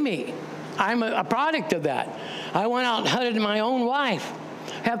 Believe me, I'm a product of that. I went out and hunted my own wife.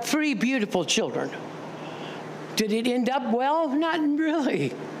 Have 3 beautiful children. Did it end up well? Not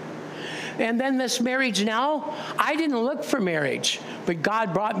really. And then this marriage now, I didn't look for marriage, but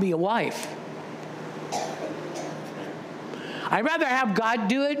God brought me a wife. I'd rather have God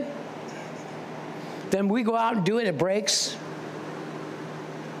do it than we go out and do it, it breaks.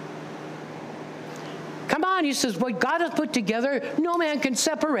 Come on, he says, what God has put together, no man can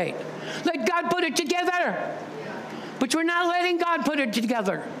separate. Let God put it together. But we're not letting God put it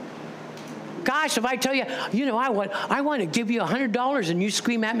together. Gosh, if I tell you, you know, I want to give you $100, and you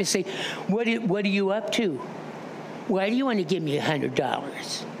scream at me and say, what are you up to? Why do you want to give me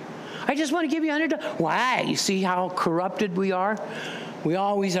 $100? I just want to give you $100. Why? You see how corrupted we are? We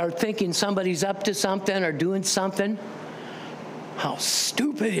always are thinking somebody's up to something or doing something. How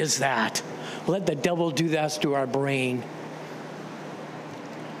stupid is that? Let the devil do that to our brain.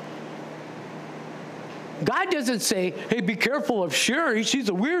 God doesn't say, hey, be careful of Sherry, she's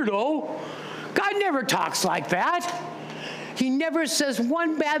a weirdo. God never talks like that. He never says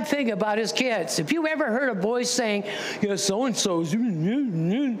one bad thing about his kids. If you ever heard a voice saying, yeah, so-and-so's,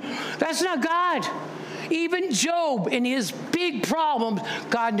 that's not God. Even Job, in his big problems,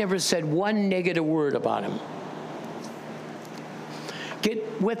 God never said one negative word about him.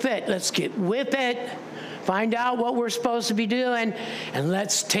 Get with it. Let's get with it. Find out what we're supposed to be doing, and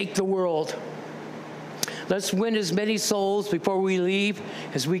let's take the world. Let's win as many souls before we leave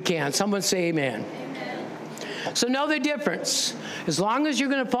as we can. Someone say amen. Amen. So know the difference. As long as you're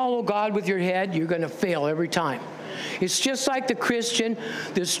going to follow God with your head, you're going to fail every time. It's just like the Christian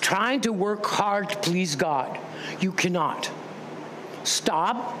that's trying to work hard to please God. You cannot.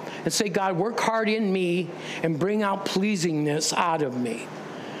 Stop and say, God, work hard in me and bring out pleasingness out of me.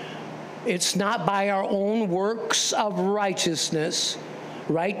 It's not by our own works of righteousness,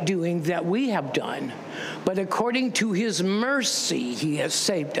 right doing that we have done, but according to his mercy, he has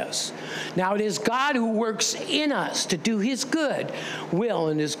saved us. Now it is God who works in us to do his good will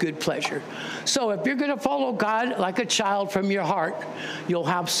and his good pleasure. So if you're going to follow God like a child from your heart, you'll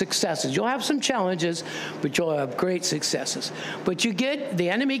have successes. You'll have some challenges, but you'll have great successes. But the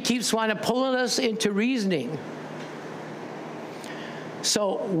enemy keeps wanting to pull us into reasoning.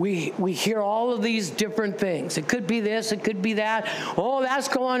 So we hear all of these different things. It could be this, it could be that. Oh, that's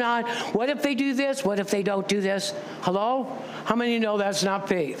going on. What if they do this? What if they don't do this? Hello? How many know that's not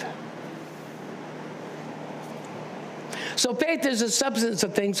faith? So faith is the substance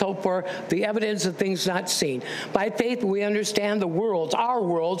of things hoped for, the evidence of things not seen. By faith, we understand the worlds, our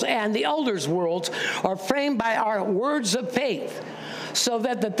worlds, and the elders' worlds are framed by our words of faith, so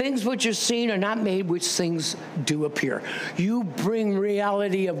that the things which are seen are not made, which things do appear. You bring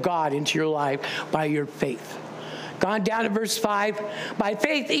reality of God into your life by your faith. Gone down to verse 5. By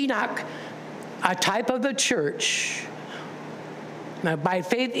faith, Enoch, a type of the church. Now, by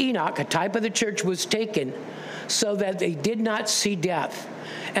faith, Enoch, a type of the church, was taken so that they did not see death,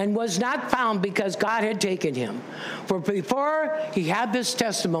 and was not found because God had taken him. For before he had this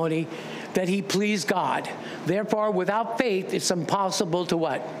testimony that he pleased God. Therefore, without faith, it's impossible to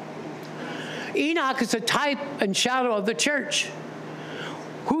what? Enoch is a type and shadow of the church.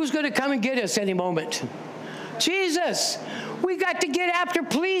 Who's going to come and get us any moment? Jesus. We got to get after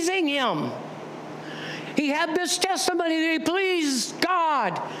pleasing him. He had this testimony that he pleased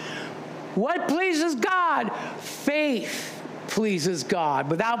God. What pleases God? Faith pleases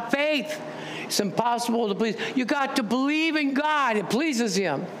God. Without faith, it's impossible to please. You got to believe in God. It pleases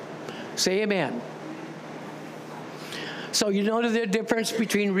him. Say amen. So you know the difference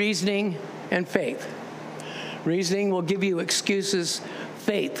between reasoning and faith. Reasoning will give you excuses.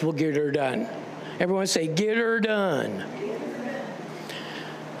 Faith will get her done. Everyone say, get her done.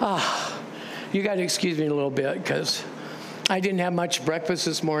 You got to excuse me a little bit because I didn't have much breakfast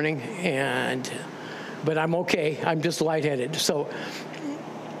this morning, but I'm okay. I'm just lightheaded. So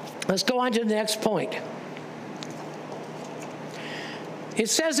let's go on to the next point. It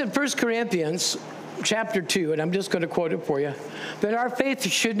says in 1 Corinthians chapter 2, and I'm just going to quote it for you, that our faith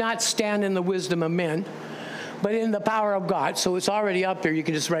should not stand in the wisdom of men, but in the power of God. So it's already up there. You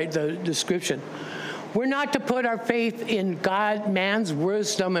can just write the description. We're not to put our faith in God, man's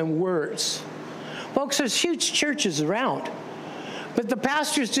wisdom and words. Folks, there's huge churches around, but the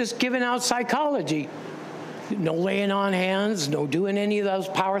pastor's just giving out psychology. No laying on hands, no doing any of those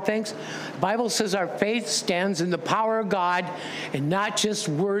power things. The Bible says our faith stands in the power of God and not just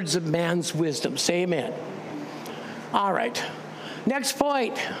words of man's wisdom. Say amen. All right. Next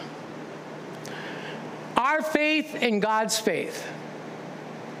point. Our faith and God's faith.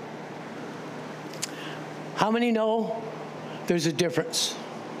 How many know there's a difference?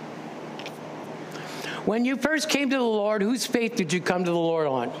 When you first came to the Lord, whose faith did you come to the Lord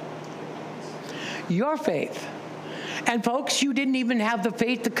on? Your faith. And folks, you didn't even have the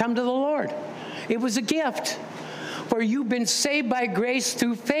faith to come to the Lord. It was a gift. For you've been saved by grace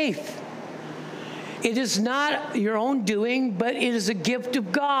through faith. It is not your own doing, but it is a gift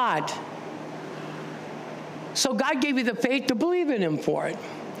of God. So God gave you the faith to believe in him for it.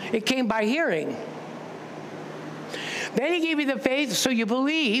 It came by hearing. Then he gave you the faith so you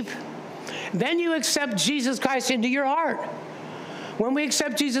believe. Then you accept Jesus Christ into your heart. When we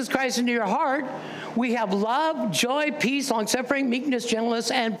accept Jesus Christ into your heart, we have love, joy, peace, long-suffering, meekness,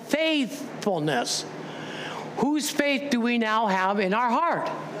 gentleness, and faithfulness. Whose faith do we now have in our heart?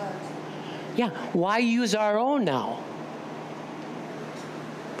 Yeah, why use our own now?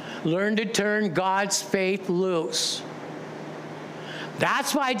 Learn to turn God's faith loose.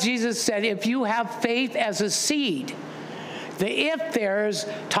 That's why Jesus said, if you have faith as a seed, the if there's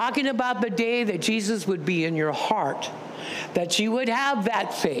talking about the day that Jesus would be in your heart, that you would have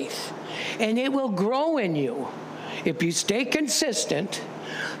that faith, and it will grow in you. If you stay consistent,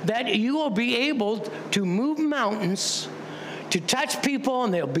 that you will be able to move mountains, to touch people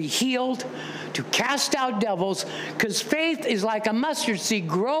and they'll be healed, to cast out devils, because faith is like a mustard seed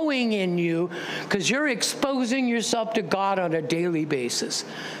growing in you because you're exposing yourself to God on a daily basis.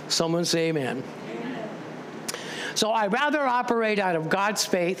 Someone say amen. So I'd rather operate out of God's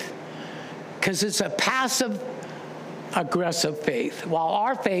faith because it's a passive, aggressive faith, while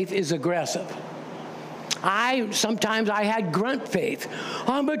our faith is aggressive. Sometimes I had grunt faith.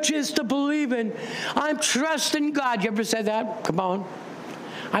 I'm just a believing. I'm trusting God. You ever said that? Come on.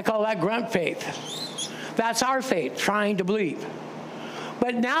 I call that grunt faith. That's our faith, trying to believe.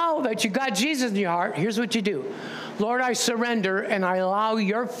 But now that you got Jesus in your heart, here's what you do. Lord, I surrender and I allow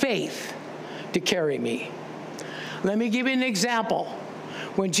your faith to carry me. Let me give you an example.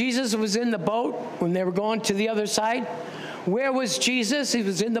 When Jesus was in the boat, when they were going to the other side, where was Jesus? He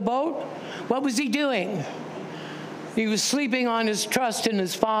was in the boat. What was he doing? He was sleeping on his trust in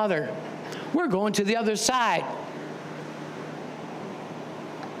his Father. We're going to the other side.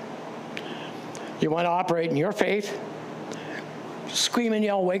 You want to operate in your faith? Scream and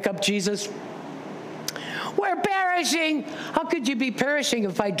yell, wake up, Jesus. We're perishing. How could you be perishing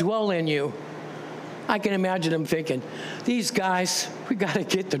if I dwell in you? I can imagine him thinking, these guys, we got to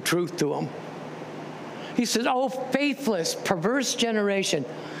get the truth to them. He says, oh, faithless, perverse generation.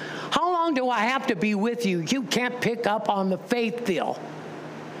 How long do I have to be with you? You can't pick up on the faith deal.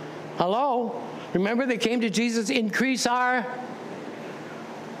 Hello? Remember they came to Jesus, increase our...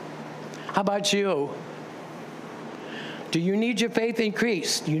 How about you? Do you need your faith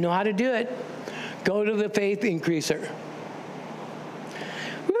increased? You know how to do it. Go to the faith increaser.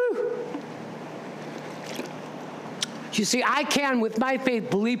 Woo! You see, I can, with my faith,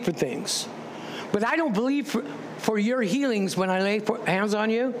 believe for things. But I don't believe for your healings when I lay hands on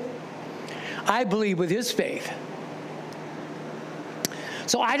you. I believe with his faith.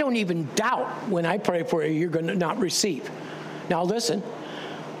 So I don't even doubt when I pray for you, you're going to not receive. Now listen,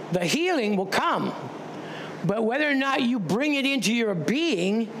 the healing will come. But whether or not you bring it into your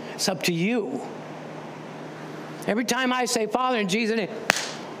being, it's up to you. Every time I say, Father, in Jesus' name,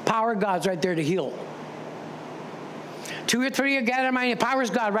 power of God's right there to heal. 2 or 3 are gathered in my name, power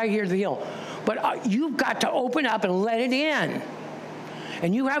of God right here to heal. But you've got to open up and let it in.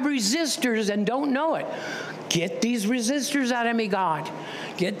 And you have resistors and don't know it. Get these resistors out of me, God.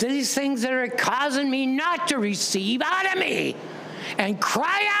 Get these things that are causing me not to receive out of me. And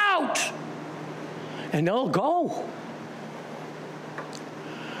cry out. And they'll go.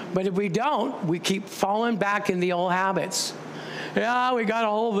 But if we don't, we keep falling back in the old habits. Yeah, we got to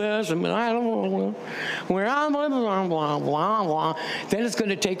hold this, and I don't know. We're on blah, blah, blah, blah, blah. Then it's going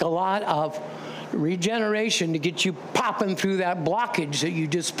to take a lot of regeneration to get you popping through that blockage that you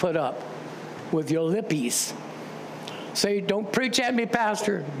just put up with your lippies. Say, don't preach at me,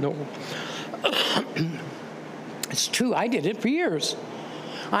 Pastor. No. It's true. I did it for years.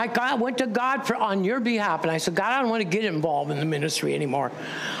 I went to God on your behalf, and I said, God, I don't want to get involved in the ministry anymore.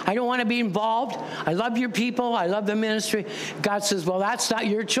 I don't want to be involved. I love your people. I love the ministry. God says, well, that's not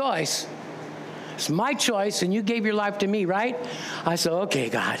your choice. It's my choice, and you gave your life to me, right? I said, okay,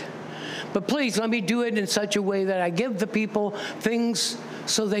 God. But please let me do it in such a way that I give the people things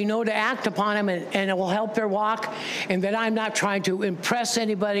so they know to act upon them, and it will help their walk, and that I'm not trying to impress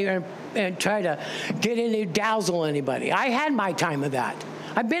anybody and try to get in and dazzle anybody. I had my time of that.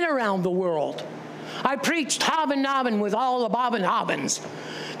 I've been around the world. I preached hobbin nobbin with all the bobbin hobbins.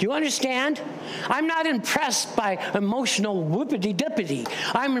 Do you understand? I'm not impressed by emotional whoopity-dippity.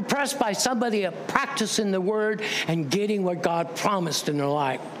 I'm impressed by somebody practicing the word and getting what God promised in their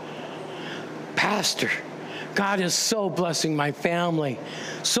life. Pastor, God is so blessing my family.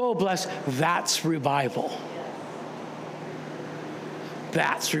 So blessed. That's revival.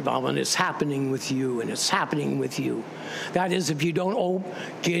 That's revival, and it's happening with you, and it's happening with you. That is, if you don't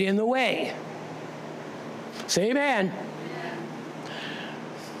get in the way. Say amen.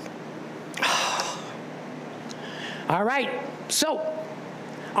 All right, so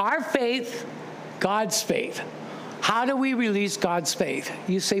our faith, God's faith. How do we release God's faith?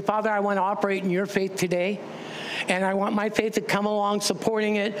 You say, Father, I want to operate in your faith today, and I want my faith to come along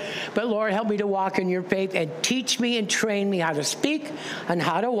supporting it. But Lord, help me to walk in your faith and teach me and train me how to speak and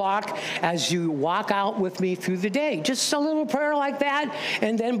how to walk as you walk out with me through the day. Just a little prayer like that,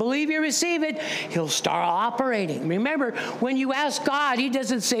 and then believe you receive it, he'll start operating. Remember, when you ask God, he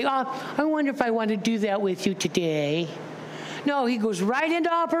doesn't say, oh, I wonder if I want to do that with you today. No, he goes right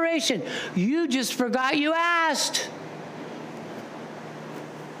into operation. You just forgot you asked.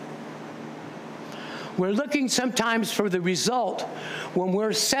 We're looking sometimes for the result when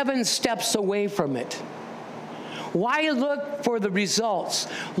we're 7 steps away from it. Why look for the results?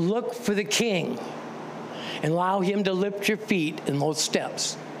 Look for the King and allow him to lift your feet in those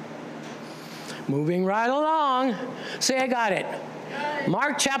steps. Moving right along. Say, I got it.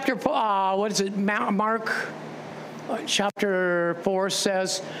 Mark chapter, Mark chapter 4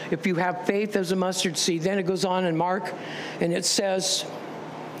 says, if you have faith as a mustard seed. Then it goes on in Mark, and it says,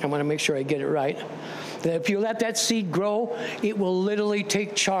 I want to make sure I get it right, that if you let that seed grow, it will literally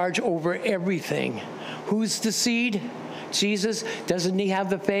take charge over everything. Who's the seed? Jesus. Doesn't he have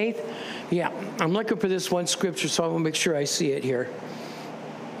the faith? Yeah, I'm looking for this one scripture, so I want to make sure I see it here.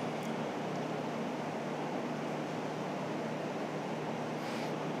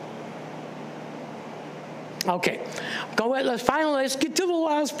 Okay, let's get to the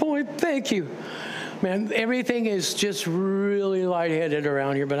last point. Thank you. Man, everything is just really lightheaded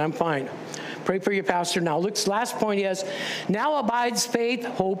around here, but I'm fine. Pray for your pastor now. Look, last point is, now abides faith,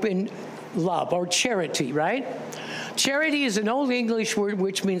 hope, and love, or charity, right? Charity is an old English word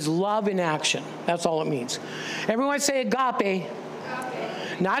which means love in action. That's all it means. Everyone say agape.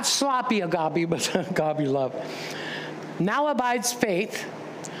 Agape. Not sloppy agape, but agape love. Now abides faith.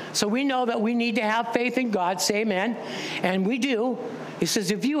 So we know that we need to have faith in God. Say amen. And we do. He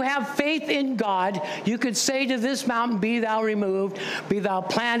says, if you have faith in God, you could say to this mountain, be thou removed, be thou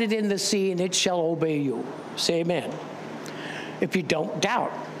planted in the sea, and it shall obey you. Say amen. If you don't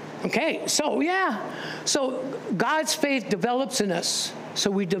doubt. Okay, so yeah. So God's faith develops in us.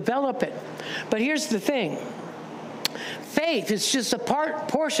 So we develop it. But here's the thing. Faith is just a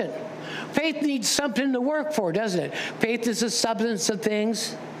portion. Faith needs something to work for, doesn't it? Faith is the substance of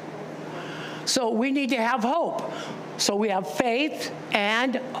things. So we need to have hope. So we have faith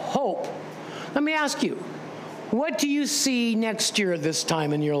and hope. Let me ask you, what do you see next year this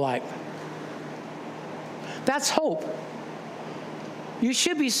time in your life? That's hope. You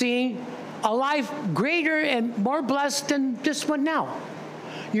should be seeing a life greater and more blessed than this one now.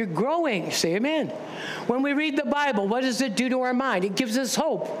 You're growing. Say amen. When we read the Bible, what does it do to our mind? It gives us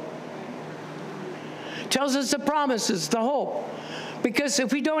hope. It tells us the promises, the hope. Because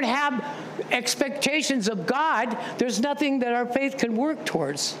if we don't have expectations of God, there's nothing that our faith can work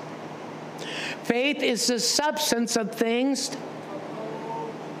towards. Faith is the substance of things.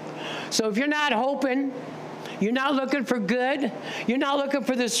 So if you're not hoping, you're not looking for good, you're not looking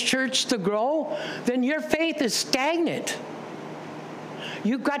for this church to grow, then your faith is stagnant.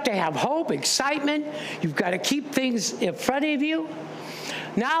 You've got to have hope, excitement. You've got to keep things in front of you.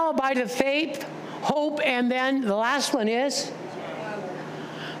 Now by the faith, hope, and then the last one is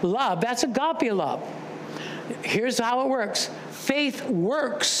love. That's agape love. Here's how it works. Faith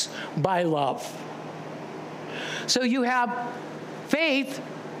works by love. So you have faith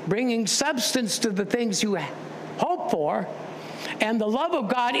bringing substance to the things you hope for, and the love of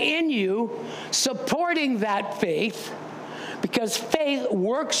God in you supporting that faith, because faith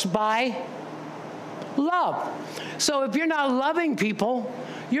works by love. So if you're not loving people,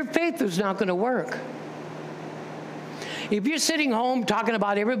 your faith is not going to work. If you're sitting home talking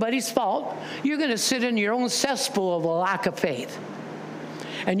about everybody's fault, you're going to sit in your own cesspool of a lack of faith.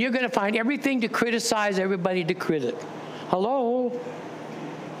 And you're going to find everything to criticize, everybody to critic. Hello?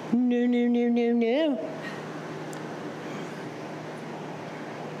 No, no, no, no, no.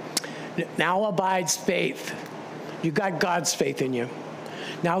 Now abides faith. You got God's faith in you.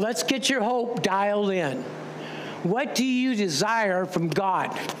 Now let's get your hope dialed in. What do you desire from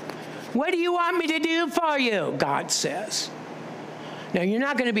God? What do you want me to do for you? God says. Now you're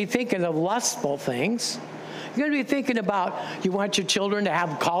not going to be thinking of lustful things. You're going to be thinking about, you want your children to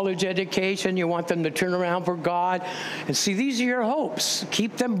have college education. You want them to turn around for God. And see, these are your hopes.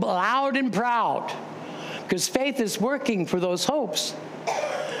 Keep them loud and proud. Because faith is working for those hopes.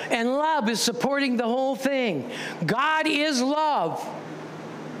 And love is supporting the whole thing. God is love.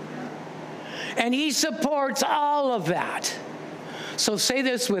 And he supports all of that. So say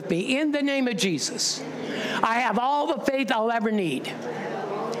this with me. In the name of Jesus, I have all the faith I'll ever need.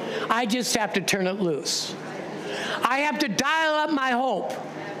 I just have to turn it loose. I have to dial up my hope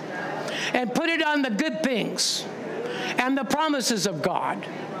and put it on the good things and the promises of God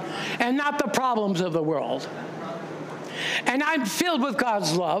and not the problems of the world. And I'm filled with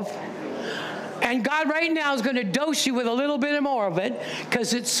God's love. And God right now is going to dose you with a little bit more of it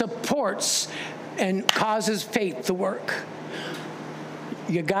because it supports and causes faith to work.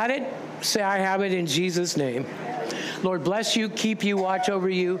 You got it? Say, I have it in Jesus' name. Lord, bless you, keep you, watch over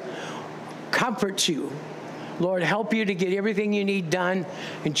you, comfort you. Lord, help you to get everything you need done.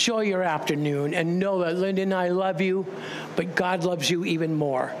 Enjoy your afternoon and know that Linda and I love you, but God loves you even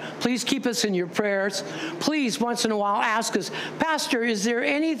more. Please keep us in your prayers. Please, once in a while, ask us, Pastor, is there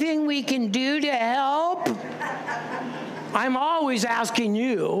anything we can do to help? I'm always asking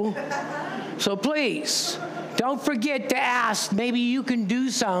you. So please, don't forget to ask. Maybe you can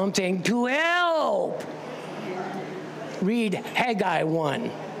do something to help. Read Haggai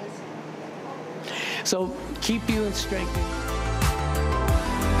 1. So keep you in strength.